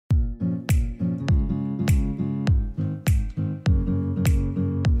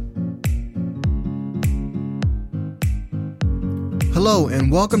Hello,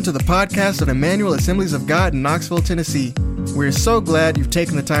 and welcome to the podcast of Emmanuel Assemblies of God in Knoxville, Tennessee. We're so glad you've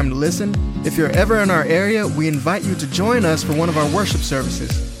taken the time to listen. If you're ever in our area, we invite you to join us for one of our worship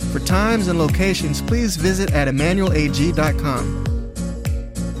services. For times and locations, please visit at emmanuelag.com.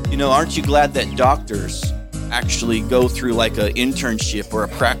 You know, aren't you glad that doctors actually go through like an internship or a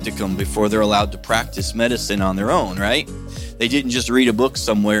practicum before they're allowed to practice medicine on their own, right? They didn't just read a book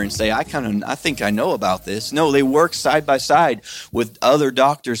somewhere and say, I think I know about this. No, they work side by side with other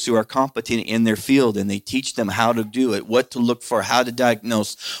doctors who are competent in their field, and they teach them how to do it, what to look for, how to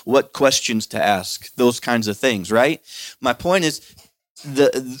diagnose, what questions to ask, those kinds of things, right? My point is,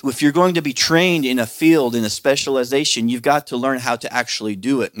 if you're going to be trained in a field, in a specialization, you've got to learn how to actually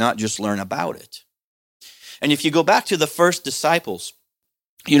do it, not just learn about it. And if you go back to the first disciples,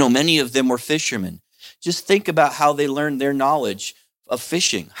 you know, many of them were fishermen. Just think about how they learned their knowledge of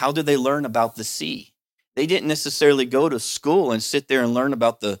fishing. How did they learn about the sea? They didn't necessarily go to school and sit there and learn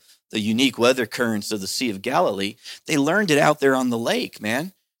about the unique weather currents of the Sea of Galilee. They learned it out there on the lake,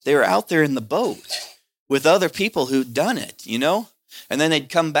 man. They were out there in the boat with other people who'd done it, you know? And then they'd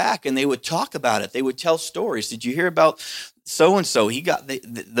come back and they would talk about it. They would tell stories. Did you hear about so-and-so?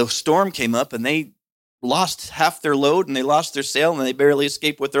 The storm came up and they lost half their load and they lost their sail and they barely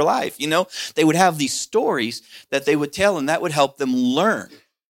escaped with their life. You know, they would have these stories that they would tell, and that would help them learn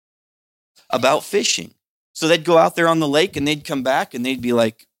about fishing. So they'd go out there on the lake and they'd come back and they'd be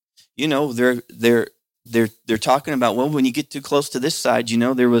like, you know, they're talking about, well, when you get too close to this side, you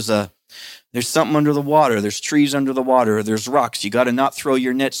know, there's something under the water. There's trees under the water. There's rocks. You got to not throw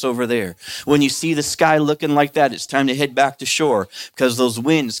your nets over there. When you see the sky looking like that, it's time to head back to shore because those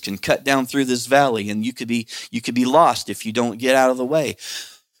winds can cut down through this valley and you could be lost if you don't get out of the way.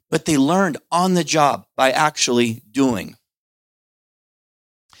 But they learned on the job by actually doing.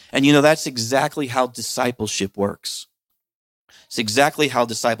 And you know, that's exactly how discipleship works. It's exactly how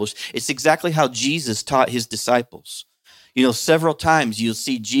Jesus taught his disciples. You know, several times you'll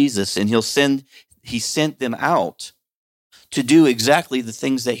see Jesus and he sent them out to do exactly the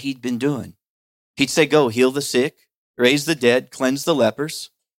things that he'd been doing. He'd say, go heal the sick, raise the dead, cleanse the lepers,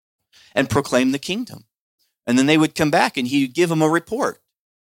 and proclaim the kingdom. And then they would come back and he'd give them a report.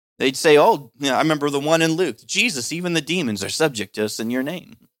 They'd say, oh, you know, I remember the one in Luke, Jesus, even the demons are subject to us in your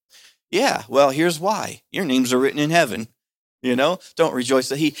name. Yeah, well, here's why. Your names are written in heaven. You know, don't rejoice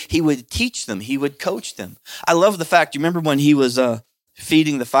that he would teach them. He would coach them. I love the fact, you remember when he was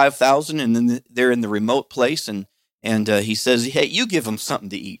feeding the 5,000 and then they're in the remote place and he says, hey, you give them something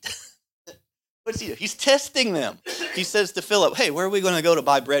to eat. What's he do? He's testing them. He says to Philip, hey, where are we going to go to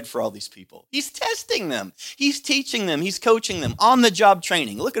buy bread for all these people? He's testing them. He's teaching them. He's coaching them. On the job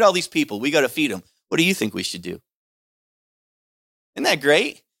training. Look at all these people. We got to feed them. What do you think we should do? Isn't that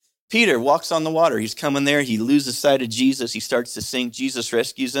great? Peter walks on the water. He's coming there. He loses sight of Jesus. He starts to sink. Jesus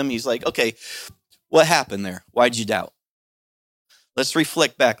rescues him. He's like, okay, what happened there? Why'd you doubt? Let's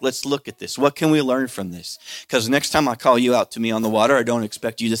reflect back. Let's look at this. What can we learn from this? Because next time I call you out to me on the water, I don't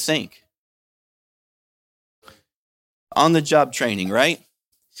expect you to sink. On the job training, right?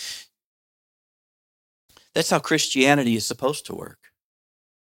 That's how Christianity is supposed to work.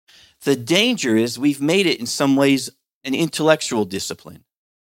 The danger is we've made it in some ways an intellectual discipline.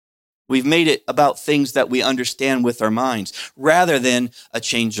 We've made it about things that we understand with our minds rather than a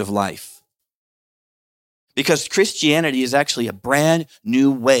change of life. Because Christianity is actually a brand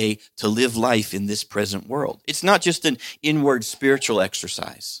new way to live life in this present world. It's not just an inward spiritual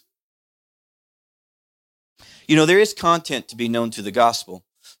exercise. You know, there is content to be known to the gospel.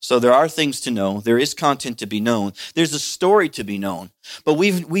 So there are things to know. There is content to be known. There's a story to be known. But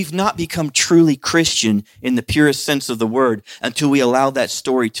we've not become truly Christian in the purest sense of the word until we allow that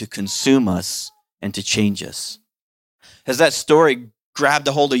story to consume us and to change us. Has that story grabbed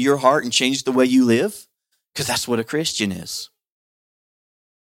a hold of your heart and changed the way you live? Because that's what a Christian is.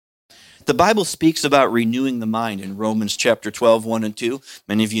 The Bible speaks about renewing the mind in Romans chapter 12, 1 and 2.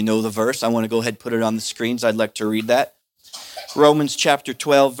 Many of you know the verse. I want to go ahead and put it on the screens. I'd like to read that. Romans chapter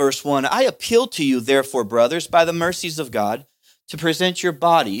 12, verse 1. I appeal to you, therefore, brothers, by the mercies of God, to present your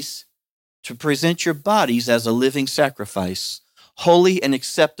bodies as a living sacrifice, holy and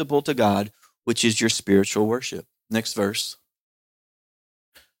acceptable to God, which is your spiritual worship. Next verse.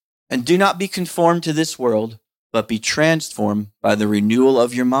 And do not be conformed to this world, but be transformed by the renewal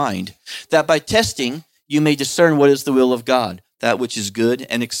of your mind, that by testing you may discern what is the will of God, that which is good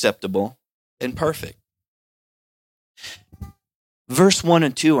and acceptable and perfect. Verse 1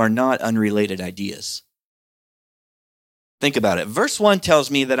 and 2 are not unrelated ideas. Think about it. Verse 1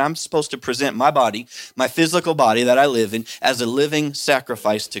 tells me that I'm supposed to present my body, my physical body that I live in, as a living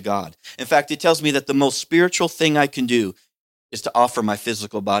sacrifice to God. In fact, it tells me that the most spiritual thing I can do is to offer my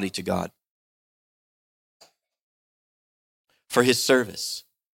physical body to God for his service.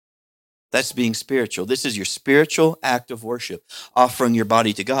 That's being spiritual. This is your spiritual act of worship, offering your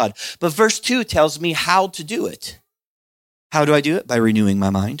body to God. But verse 2 tells me how to do it. How do I do it? By renewing my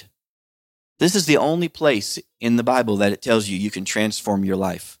mind. This is the only place in the Bible that it tells you you can transform your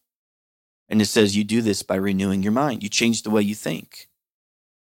life. And it says you do this by renewing your mind. You change the way you think.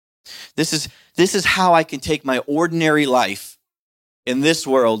 This is how I can take my ordinary life in this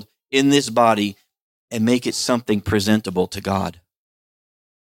world, in this body, and make it something presentable to God.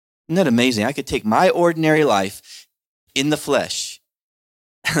 Isn't that amazing? I could take my ordinary life in the flesh,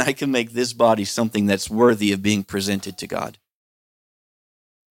 and I can make this body something that's worthy of being presented to God.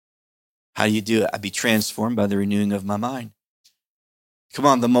 How do you do it? I'd be transformed by the renewing of my mind. Come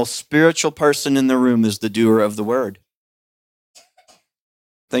on, the most spiritual person in the room is the doer of the word.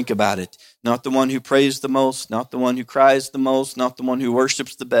 Think about it. Not the one who prays the most, not the one who cries the most, not the one who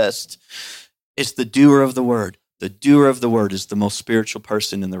worships the best. It's the doer of the word. The doer of the word is the most spiritual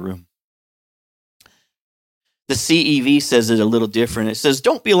person in the room. The CEV says it a little different. It says,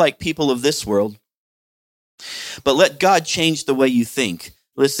 don't be like people of this world, but let God change the way you think.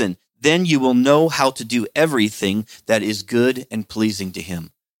 Listen, then you will know how to do everything that is good and pleasing to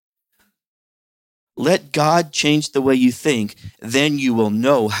him. Let God change the way you think, then you will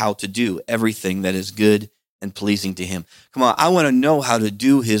know how to do everything that is good and pleasing to him. Come on, I want to know how to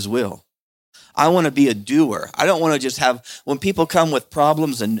do his will. I want to be a doer. I don't want to just have, when people come with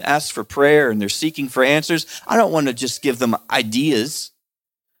problems and ask for prayer and they're seeking for answers, I don't want to just give them ideas.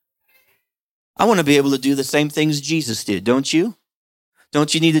 I want to be able to do the same things Jesus did, don't you?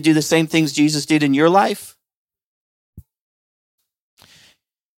 Don't you need to do the same things Jesus did in your life?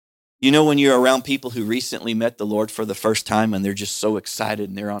 You know, when you're around people who recently met the Lord for the first time and they're just so excited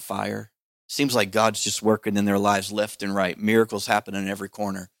and they're on fire, seems like God's just working in their lives left and right. Miracles happen in every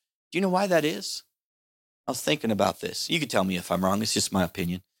corner. Do you know why that is? I was thinking about this. You could tell me if I'm wrong. It's just my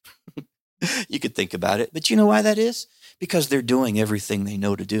opinion. You could think about it. But you know why that is? Because they're doing everything they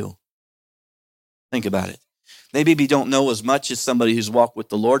know to do. Think about it. They maybe don't know as much as somebody who's walked with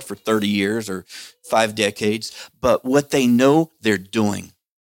the Lord for 30 years or 5 decades, but what they know, they're doing.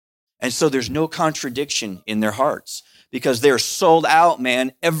 And so there's no contradiction in their hearts because they're sold out,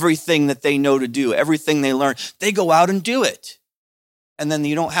 man. Everything that they know to do, everything they learn, they go out and do it. And then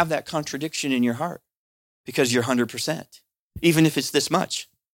you don't have that contradiction in your heart because you're 100%, even if it's this much,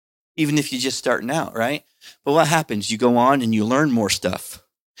 even if you're just starting out, right? But what happens? You go on and you learn more stuff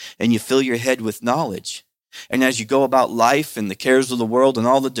and you fill your head with knowledge. And as you go about life and the cares of the world and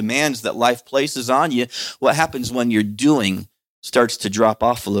all the demands that life places on you, what happens when your doing starts to drop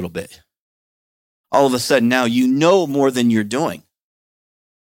off a little bit? All of a sudden now you know more than you're doing.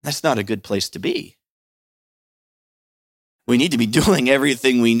 That's not a good place to be. We need to be doing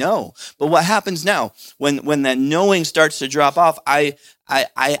everything we know. But what happens now when that knowing starts to drop off? I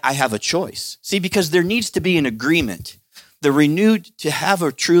have a choice. See, because there needs to be an agreement. To have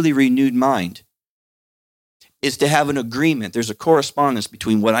a truly renewed mind is to have an agreement. There's a correspondence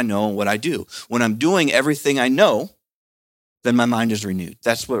between what I know and what I do. When I'm doing everything I know, then my mind is renewed.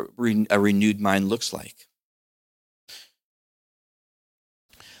 That's what a renewed mind looks like.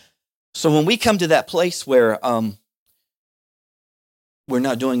 So when we come to that place where we're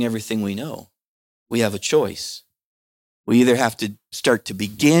not doing everything we know, we have a choice. We either have to start to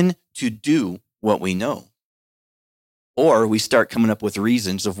begin to do what we know, or we start coming up with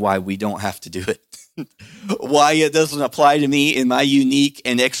reasons of why we don't have to do it. Why it doesn't apply to me in my unique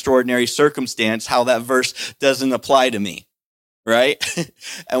and extraordinary circumstance, how that verse doesn't apply to me, right?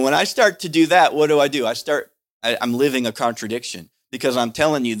 And when I start to do that, what do? I'm living a contradiction because I'm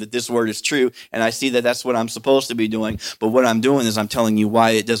telling you that this word is true and I see that that's what I'm supposed to be doing. But what I'm doing is I'm telling you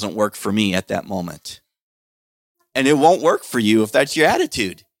why it doesn't work for me at that moment. And it won't work for you if that's your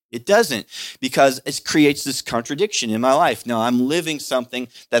attitude. It doesn't, because it creates this contradiction in my life. Now I'm living something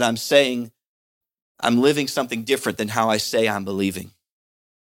that I'm saying, I'm living something different than how I say I'm believing.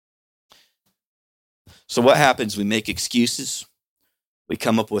 So what happens? We make excuses. We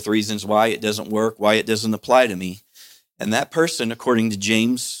come up with reasons why it doesn't work, why it doesn't apply to me. And that person, according to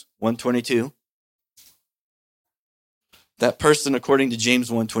James 1:22, that person, according to James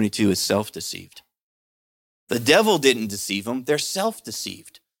 1:22, is self-deceived. The devil didn't deceive them. They're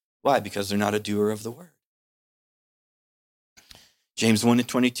self-deceived. Why? Because they're not a doer of the word. James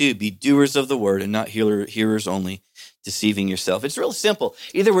 1:22, be doers of the word and not hearers only, deceiving yourself. It's real simple.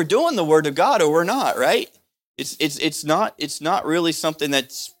 Either we're doing the word of God or we're not, right? It's not really something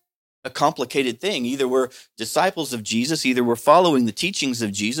that's a complicated thing. Either we're disciples of Jesus, either we're following the teachings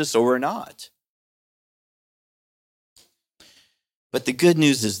of Jesus, or we're not. But the good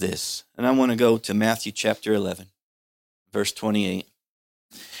news is this, and I want to go to Matthew chapter 11, verse 28,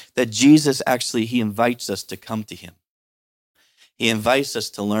 that Jesus actually, he invites us to come to him. He invites us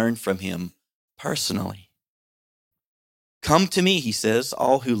to learn from him personally. Come to me, he says,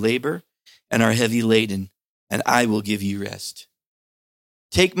 all who labor and are heavy laden, and I will give you rest.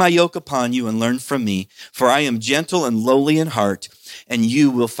 Take my yoke upon you and learn from me, for I am gentle and lowly in heart, and you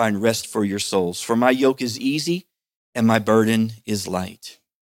will find rest for your souls. For my yoke is easy and my burden is light.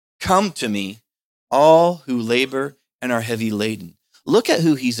 Come to me, all who labor and are heavy laden. Look at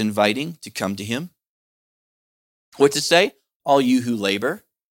who he's inviting to come to him. What's it say? All you who labor.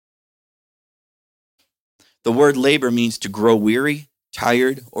 The word labor means to grow weary,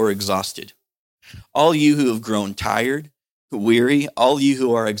 tired, or exhausted. All you who have grown tired, weary, all you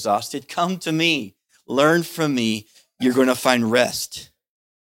who are exhausted, come to me. Learn from me. You're going to find rest.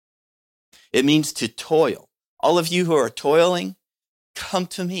 It means to toil. All of you who are toiling, come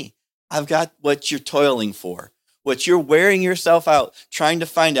to me. I've got what you're toiling for. What you're wearing yourself out, trying to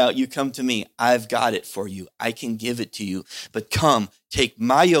find out, you come to me. I've got it for you. I can give it to you. But come, take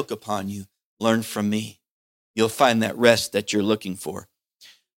my yoke upon you. Learn from me. You'll find that rest that you're looking for.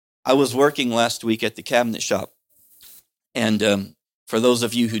 I was working last week at the cabinet shop. And for those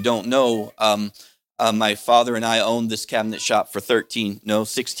of you who don't know, my father and I owned this cabinet shop for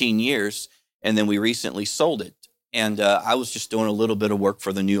 16 years. And then we recently sold it. And I was just doing a little bit of work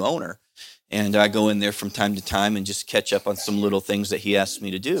for the new owner. And I go in there from time to time and just catch up on some little things that he asked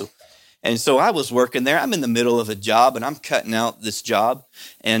me to do. And so I was working there. I'm in the middle of a job and I'm cutting out this job.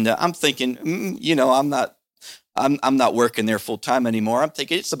 And I'm thinking, I'm not working there full time anymore. I'm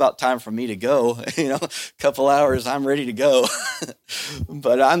thinking it's about time for me to go. A couple hours, I'm ready to go.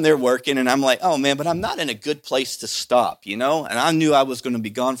 But I'm there working and I'm like, oh man, but I'm not in a good place to stop, And I knew I was going to be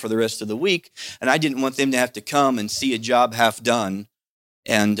gone for the rest of the week. And I didn't want them to have to come and see a job half done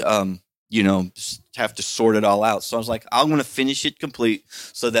and, just have to sort it all out. So I was like, I'm going to finish it complete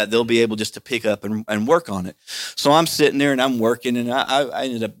so that they'll be able just to pick up and work on it. So I'm sitting there and I'm working, and I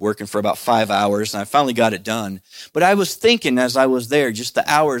ended up working for about 5 hours, and I finally got it done. But I was thinking as I was there, just the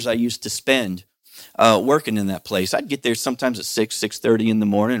hours I used to spend working in that place. I'd get there sometimes at 6:30 in the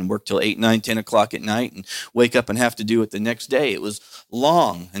morning and work till 8, 9, 10 o'clock at night and wake up and have to do it the next day. It was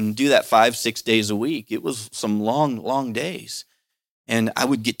long, and do that 5-6 days a week. It was some long, long days. And I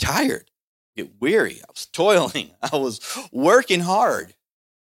would get tired. Get weary. I was toiling. I was working hard.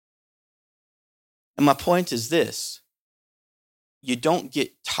 And my point is this. You don't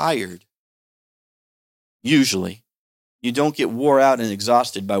get tired, usually. You don't get wore out and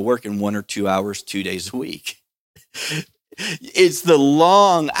exhausted by working 1 or 2 hours, 2 days a week. It's the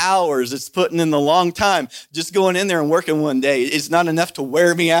long hours. It's putting in the long time. Just going in there and working one day, it's not enough to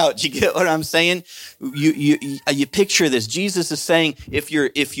wear me out. You get what I'm saying? You picture this. Jesus is saying, if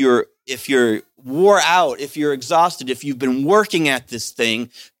you're wore out, if you're exhausted, if you've been working at this thing,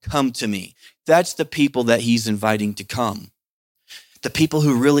 come to me. That's the people that he's inviting to come. The people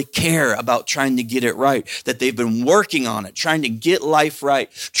who really care about trying to get it right, that they've been working on it, trying to get life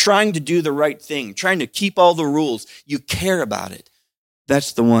right, trying to do the right thing, trying to keep all the rules. You care about it.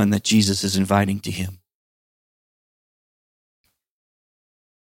 That's the one that Jesus is inviting to him.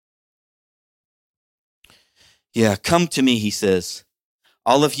 Yeah, come to me, he says,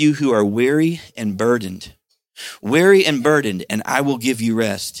 all of you who are weary and burdened, and I will give you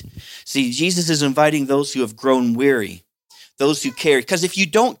rest. See, Jesus is inviting those who have grown weary, those who care. Because if you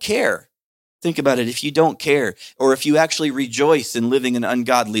don't care, think about it, if you don't care, or if you actually rejoice in living an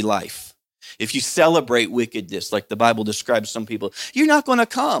ungodly life, if you celebrate wickedness, like the Bible describes some people, you're not going to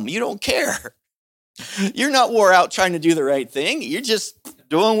come. You don't care. You're not wore out trying to do the right thing. You're just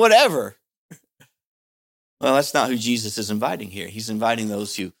doing whatever. Well, that's not who Jesus is inviting here. He's inviting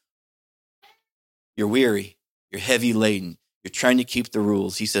those who, you're weary, you're heavy laden, you're trying to keep the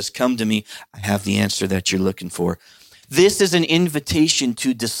rules. He says, come to me. I have the answer that you're looking for. This is an invitation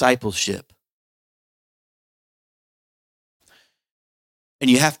to discipleship.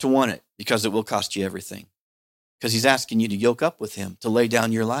 And you have to want it because it will cost you everything. Because he's asking you to yoke up with him, to lay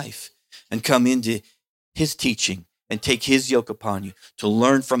down your life and come into his teaching and take his yoke upon you, to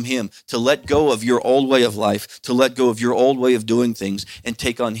learn from him, to let go of your old way of life, to let go of your old way of doing things and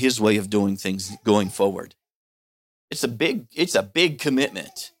take on his way of doing things going forward. It's a big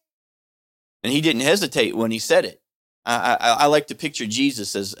commitment. And he didn't hesitate when he said it. I like to picture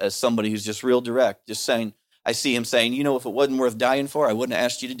Jesus as somebody who's just real direct, just saying, I see him saying, if it wasn't worth dying for, I wouldn't have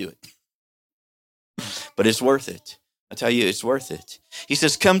asked you to do it. But it's worth it. I tell you, it's worth it. He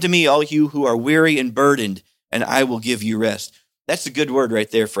says, come to me, all you who are weary and burdened, and I will give you rest. That's a good word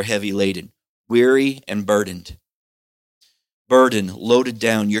right there for heavy laden, weary and burdened. burden loaded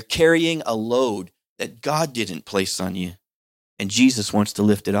down. You're carrying a load that God didn't place on you, and Jesus wants to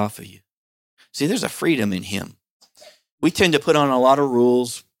lift it off of you. See, there's a freedom in him. We tend to put on a lot of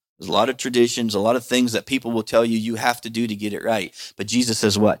rules, there's a lot of traditions, a lot of things that people will tell you you have to do to get it right. But Jesus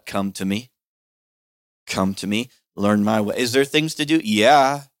says what? Come to me. Come to me. Learn my way. Is there things to do?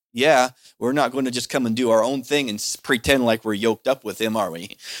 Yeah. We're not going to just come and do our own thing and pretend like we're yoked up with him, are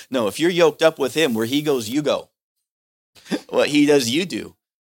we? No, if you're yoked up with him, where he goes, you go. What he does, you do.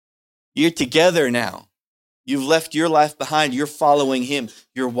 You're together now. You've left your life behind. You're following him.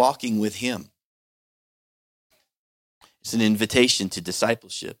 You're walking with him. It's an invitation to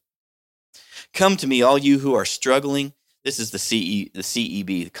discipleship. Come to me, all you who are struggling. This is the CEB,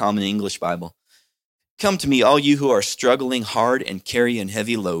 the Common English Bible. Come to me, all you who are struggling hard and carrying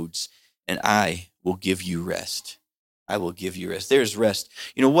heavy loads, and I will give you rest. I will give you rest. There's rest.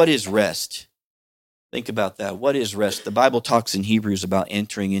 You know, what is rest? Think about that. What is rest? The Bible talks in Hebrews about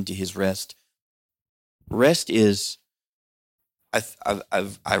entering into his rest. Rest is,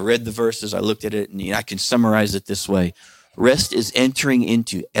 I read the verses, I looked at it, and I can summarize it this way. Rest is entering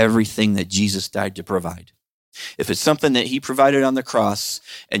into everything that Jesus died to provide. If it's something that he provided on the cross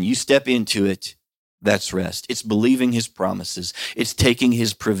and you step into it, that's rest. It's believing his promises. It's taking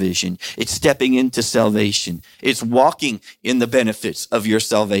his provision. It's stepping into salvation. It's walking in the benefits of your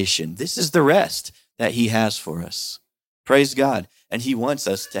salvation. This is the rest that he has for us. Praise God. And he wants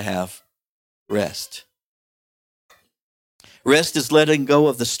us to have rest. Rest is letting go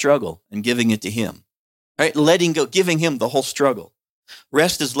of the struggle and giving it to him. Right? Letting go, giving him the whole struggle.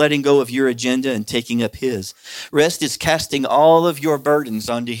 Rest is letting go of your agenda and taking up his. Rest is casting all of your burdens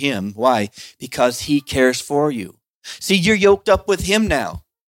onto him. Why? Because he cares for you. See, you're yoked up with him now.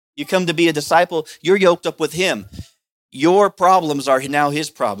 You come to be a disciple, you're yoked up with him. Your problems are now his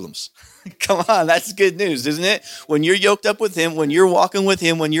problems. Come on, that's good news, isn't it? When you're yoked up with him, when you're walking with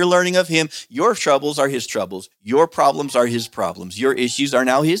him, when you're learning of him, your troubles are his troubles. Your problems are his problems. Your issues are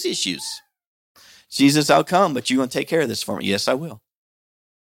now his issues. Jesus, I'll come, but you're going to take care of this for me. Yes, I will.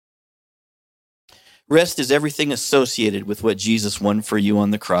 Rest is everything associated with what Jesus won for you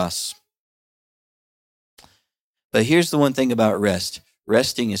on the cross. But here's the one thing about rest.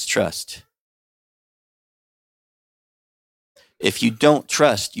 Resting is trust. If you don't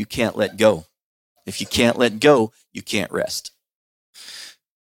trust, you can't let go. If you can't let go, you can't rest.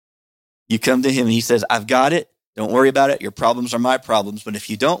 You come to him and he says, I've got it. Don't worry about it. Your problems are my problems. But if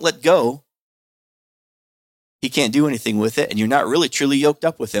you don't let go, he can't do anything with it, and you're not really truly yoked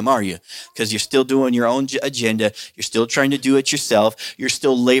up with him, are you? Because you're still doing your own agenda. You're still trying to do it yourself. You're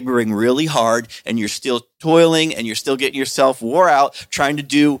still laboring really hard, and you're still toiling, and you're still getting yourself wore out trying to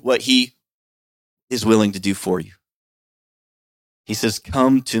do what he is willing to do for you. He says,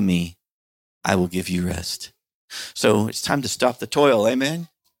 come to me. I will give you rest. So it's time to stop the toil. Amen.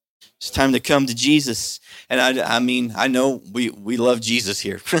 It's time to come to Jesus. And I mean, I know we love Jesus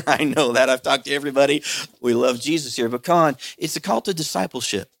here. I know that. I've talked to everybody. We love Jesus here. But come on, it's a call to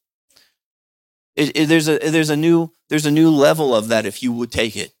discipleship. There's a new level of that if you would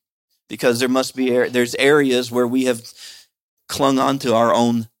take it, because there's areas where we have clung on to our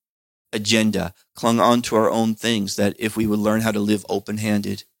own agenda, clung on to our own things, that if we would learn how to live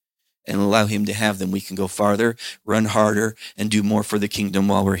open-handed and allow him to have them, we can go farther, run harder, and do more for the kingdom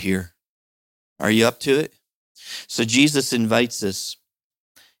while we're here. Are you up to it? So Jesus invites us.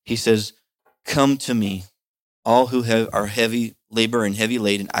 He says, come to me, all who are heavy labor and heavy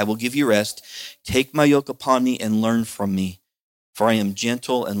laden. I will give you rest. Take my yoke upon me and learn from me, for I am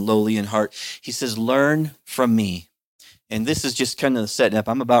gentle and lowly in heart. He says, learn from me. And this is just kind of setting up.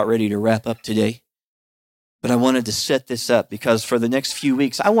 I'm about ready to wrap up today. But I wanted to set this up because for the next few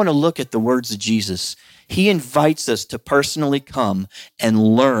weeks, I want to look at the words of Jesus. He invites us to personally come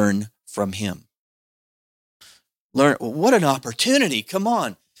and learn from him. Learn. What an opportunity. Come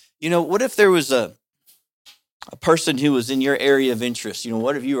on. You know, what if there was a person who was in your area of interest? You know,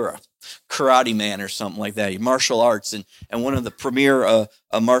 what if you were a karate man or something like that, martial arts, and one of the premier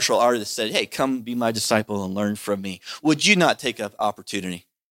martial artists said, hey, come be my disciple and learn from me. Would you not take an opportunity?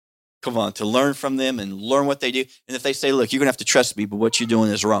 Come on, to learn from them and learn what they do. And if they say, look, you're going to have to trust me, but what you're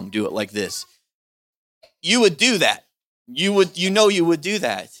doing is wrong. Do it like this. You would do that. You would do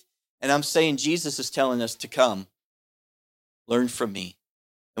that. And I'm saying Jesus is telling us to come, learn from me.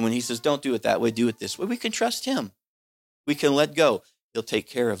 And when he says, don't do it that way, do it this way, we can trust him. We can let go. He'll take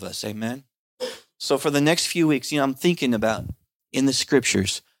care of us. Amen. So for the next few weeks, I'm thinking about in the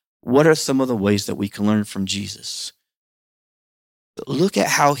scriptures, what are some of the ways that we can learn from Jesus? Look at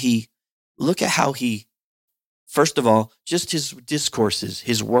how he, first of all, just his discourses,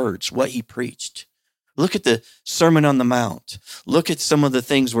 his words, what he preached. Look at the Sermon on the Mount. Look at some of the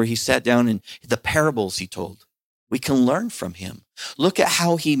things where he sat down and the parables he told. We can learn from him. Look at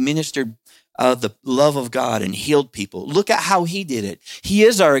how he ministered the love of God and healed people. Look at how he did it. He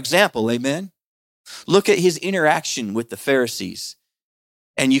is our example, amen? Look at his interaction with the Pharisees,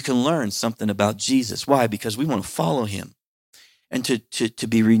 and you can learn something about Jesus. Why? Because we want to follow him. And to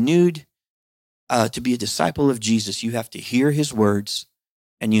be renewed, to be a disciple of Jesus, you have to hear his words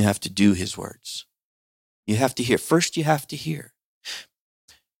and you have to do his words. You have to hear. First, you have to hear.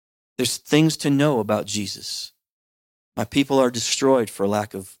 There's things to know about Jesus. My people are destroyed for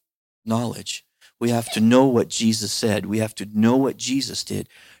lack of knowledge. We have to know what Jesus said. We have to know what Jesus did.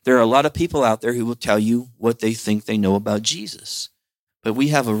 There are a lot of people out there who will tell you what they think they know about Jesus. But we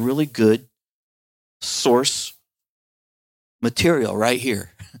have a really good source material right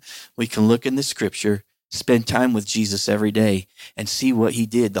here. We can look in the scripture, spend time with Jesus every day, and see what he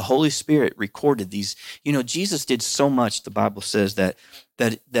did. The Holy Spirit recorded these. You know, Jesus did so much, the Bible says, that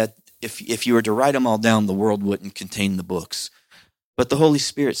if you were to write them all down, the world wouldn't contain the books. But the Holy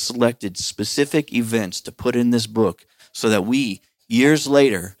Spirit selected specific events to put in this book so that we, years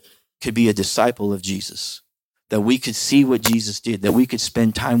later, could be a disciple of Jesus, that we could see what Jesus did, that we could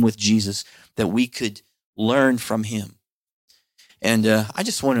spend time with Jesus, that we could learn from him. And I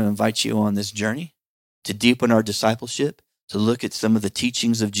just want to invite you on this journey to deepen our discipleship, to look at some of the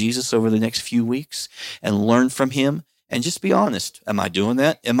teachings of Jesus over the next few weeks and learn from him. And just be honest. Am I doing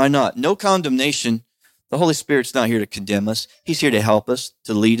that? Am I not? No condemnation. The Holy Spirit's not here to condemn us. He's here to help us,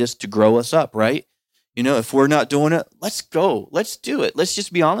 to lead us, to grow us up, right? You know, if we're not doing it, let's go. Let's do it. Let's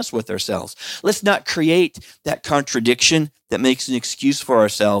just be honest with ourselves. Let's not create that contradiction that makes an excuse for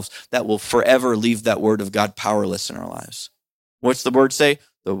ourselves that will forever leave that word of God powerless in our lives. What's the word say?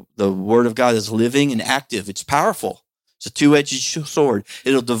 The word of God is living and active. It's powerful. It's a two-edged sword.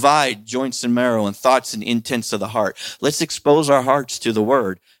 It'll divide joints and marrow and thoughts and intents of the heart. Let's expose our hearts to the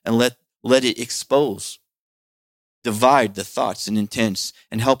word and let it expose, divide the thoughts and intents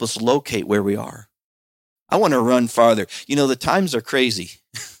and help us locate where we are. I want to run farther. You know, the times are crazy.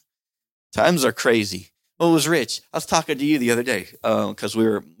 Times are crazy. Well, it was Rich. I was talking to you the other day because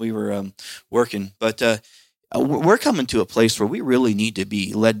we were working, but we're coming to a place where we really need to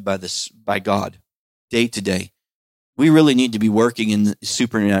be led by God day to day. We really need to be working in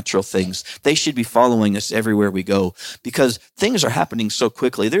supernatural things. They should be following us everywhere we go because things are happening so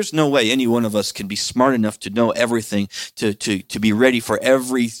quickly. There's no way any one of us can be smart enough to know everything, to be ready for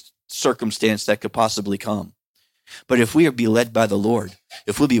every circumstance that could possibly come. But if we be led by the Lord,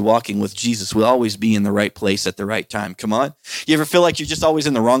 if we'll be walking with Jesus, we'll always be in the right place at the right time. Come on. You ever feel like you're just always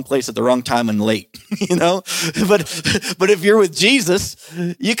in the wrong place at the wrong time and late, you know? But if you're with Jesus,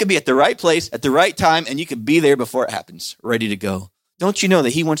 you can be at the right place at the right time and you can be there before it happens, ready to go. Don't you know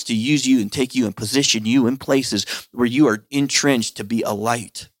that he wants to use you and take you and position you in places where you are entrenched to be a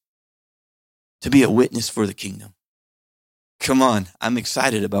light, to be a witness for the kingdom? Come on. I'm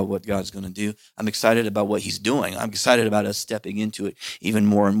excited about what God's going to do. I'm excited about what he's doing. I'm excited about us stepping into it even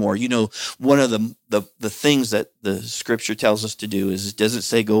more and more. You know, one of the things that the scripture tells us to do is it doesn't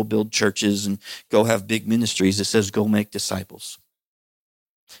say go build churches and go have big ministries. It says go make disciples.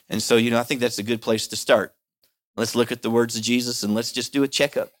 And so, you know, I think that's a good place to start. Let's look at the words of Jesus and let's just do a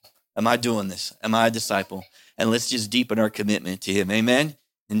checkup. Am I doing this? Am I a disciple? And let's just deepen our commitment to him. Amen.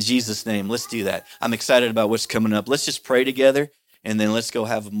 In Jesus' name, let's do that. I'm excited about what's coming up. Let's just pray together, and then let's go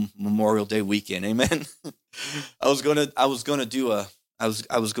have a Memorial Day weekend. Amen. I was gonna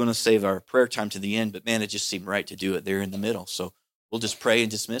save our prayer time to the end, but man, it just seemed right to do it there in the middle. So we'll just pray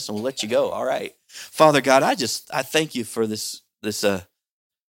and dismiss, and we'll let you go. All right, Father God, I thank you for this.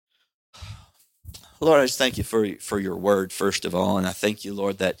 Lord, I just thank you for your word, first of all. And I thank you,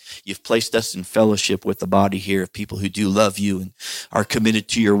 Lord, that you've placed us in fellowship with the body here of people who do love you and are committed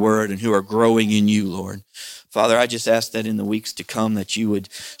to your word and who are growing in you, Lord. Father, I just ask that in the weeks to come that you would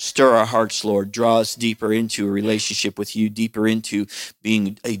stir our hearts, Lord, draw us deeper into a relationship with you, deeper into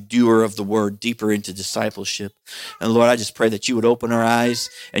being a doer of the word, deeper into discipleship. And Lord, I just pray that you would open our eyes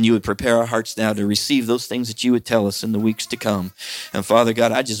and you would prepare our hearts now to receive those things that you would tell us in the weeks to come. And Father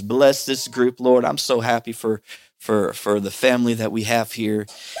God, I just bless this group, Lord. I'm so happy for the family that we have here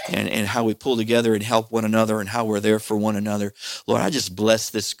and how we pull together and help one another and how we're there for one another. Lord, I just bless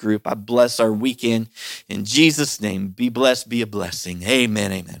this group. I bless our weekend. In Jesus' name, be blessed, be a blessing.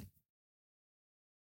 Amen, amen.